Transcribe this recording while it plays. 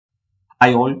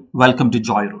Hi all, welcome to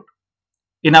Joyroute.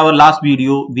 In our last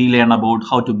video, we learned about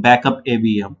how to backup a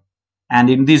VM, and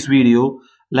in this video,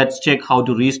 let's check how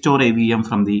to restore a VM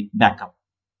from the backup.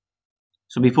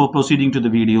 So before proceeding to the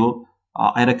video,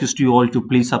 I request you all to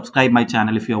please subscribe my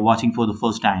channel if you are watching for the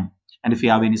first time, and if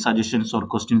you have any suggestions or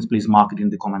questions, please mark it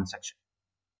in the comment section.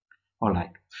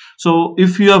 Alright, so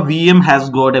if your VM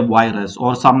has got a virus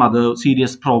or some other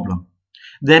serious problem,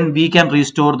 then we can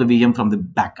restore the VM from the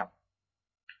backup.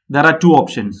 There are two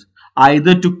options: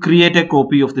 either to create a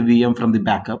copy of the VM from the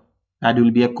backup, that will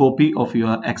be a copy of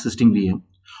your existing VM,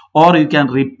 or you can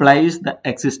replace the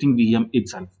existing VM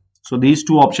itself. So these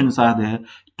two options are there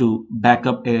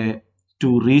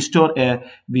to restore a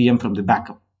VM from the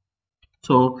backup.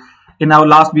 So in our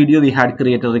last video, we had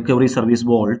created a recovery service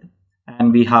vault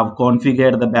and we have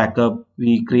configured the backup.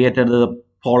 We created the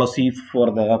policy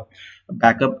for the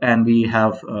backup and we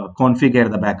have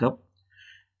configured the backup.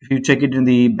 If you check it in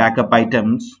the backup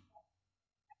items,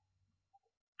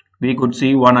 we could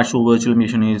see one Azure virtual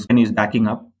machine is backing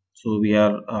up. So we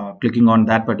are clicking on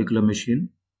that particular machine,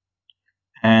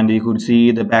 and you could see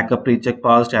the backup recheck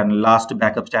passed and last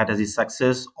backup status is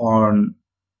success on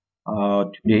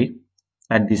today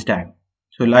at this time.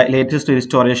 So latest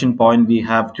restoration point we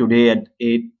have today at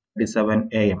 8:37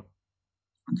 a.m.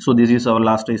 So this is our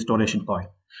last restoration point.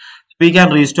 We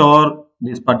can restore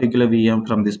this particular VM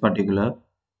from this particular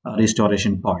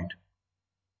restoration point.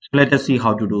 So let us see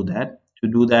how to do that. To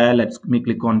do that, let me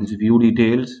click on this view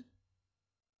details,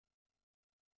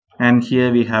 and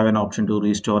here we have an option to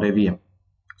restore a VM.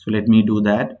 So let me do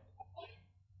that.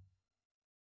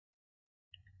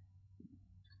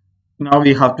 Now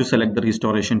we have to select the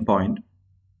restoration point.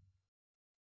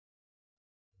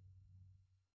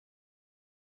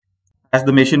 As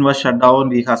the machine was shut down,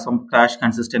 we have some crash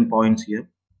consistent points here.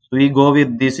 So we go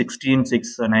with the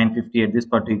 16.6.950 at this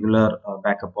particular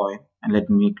backup point, and let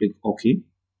me click OK.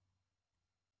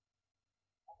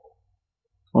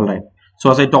 Alright.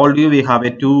 So as I told you, we have a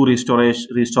two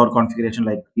restore configuration,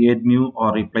 like create new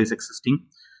or replace existing.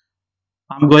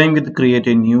 I'm going with create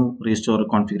a new restore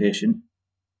configuration.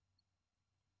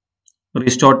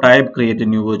 Restore type, create a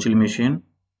new virtual machine,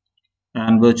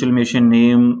 and virtual machine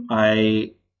name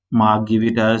I give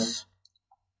it as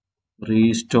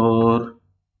restore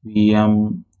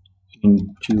VM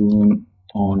Intune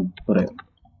on prem.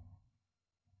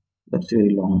 That's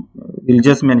very long. We'll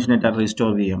just mention it as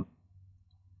restore VM.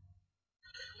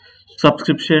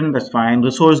 Subscription, that's fine.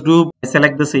 Resource group, I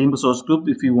select the same resource group.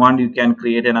 If you want, you can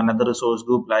create another resource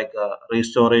group like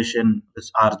restoration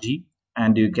is RG,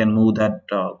 and you can move that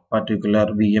particular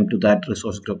VM to that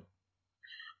resource group.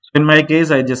 So in my case,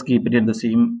 I just keep it in the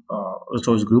same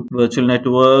resource group. Virtual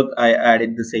network, I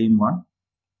added the same one.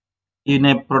 In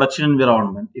a production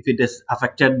environment, if it is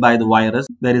affected by the virus,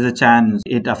 there is a chance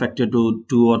it affected to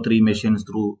 2 or 3 machines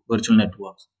through virtual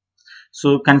networks.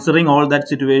 So considering all that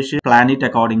situation, plan it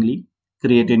accordingly.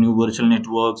 Create a new virtual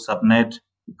network subnet,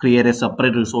 create a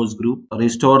separate resource group,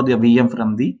 restore the VM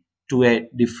from to a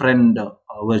different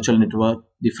virtual network,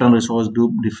 different resource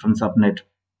group, different subnet.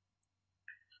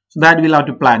 So that we'll have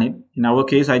to plan it. In our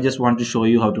case, I just want to show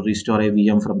you how to restore a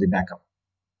VM from the backup.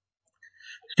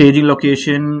 Staging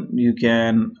location, you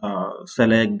can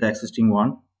select the existing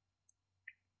one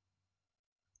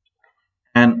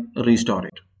and restore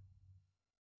it.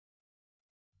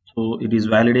 So it is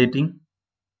validating.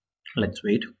 Let's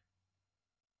wait.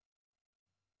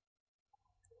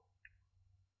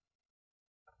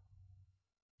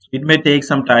 It may take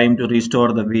some time to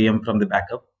restore the VM from the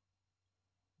backup.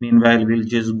 Meanwhile, we'll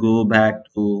just go back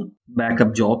to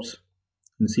backup jobs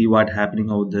and see what's happening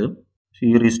out there.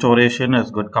 See, restoration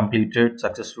has got completed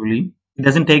successfully. It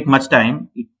doesn't take much time.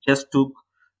 It just took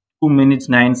 2 minutes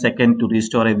 9 seconds to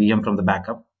restore a VM from the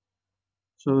backup.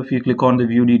 So if you click on the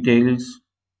view details,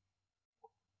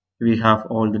 we have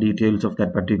all the details of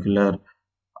that particular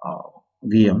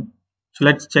VM. So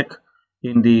let's check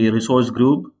in the resource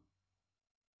group.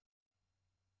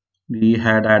 We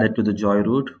had added to the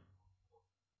Joyroute.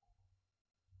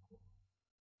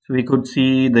 So we could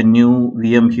see the new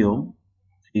VM here.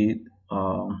 See,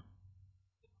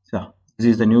 so this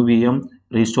is the new VM,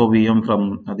 restore VM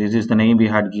from, this is the name we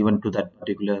had given to that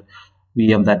particular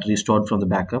VM that restored from the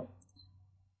backup.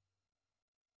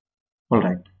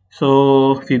 Alright,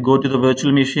 so if you go to the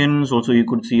virtual machines, also you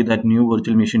could see that new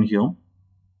virtual machine here.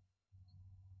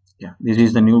 Yeah, this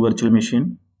is the new virtual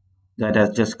machine that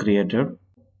has just created.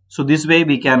 So this way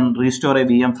we can restore a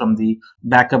VM from the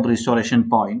backup restoration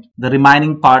point. The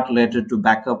remaining part related to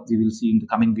backup we will see in the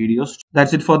coming videos.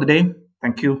 That's it for the day.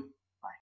 Thank you.